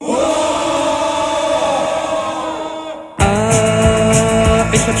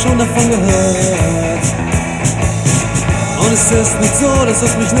ich hab schon davon gehört. Und es ist nicht so, dass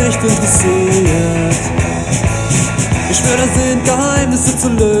es mich nicht interessiert. Ich schwör, da sind Geheimnisse zu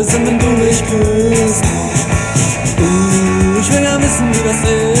lösen, wenn du mich küsst. Ich will ja wissen, wie das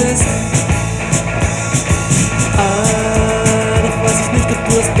ist. Doch weiß ich nicht, ob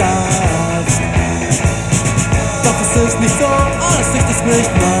du es darfst. Doch es ist nicht so, dass ich das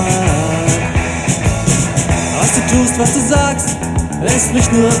nicht mag. Was du tust, was du sagst, lässt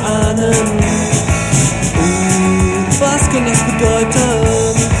mich nur ahnen. Was kann das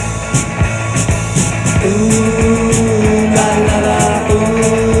bedeuten? La la la,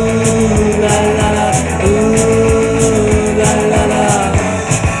 la la la, la la la.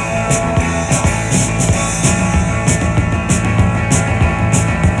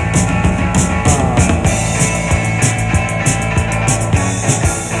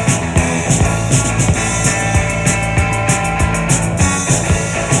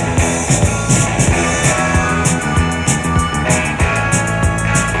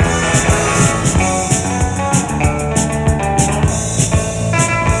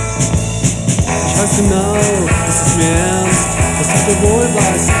 Genau, das ist mir ernst, was ich wohl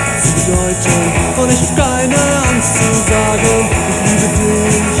weiß, zu bedeuten. Und ich hab keine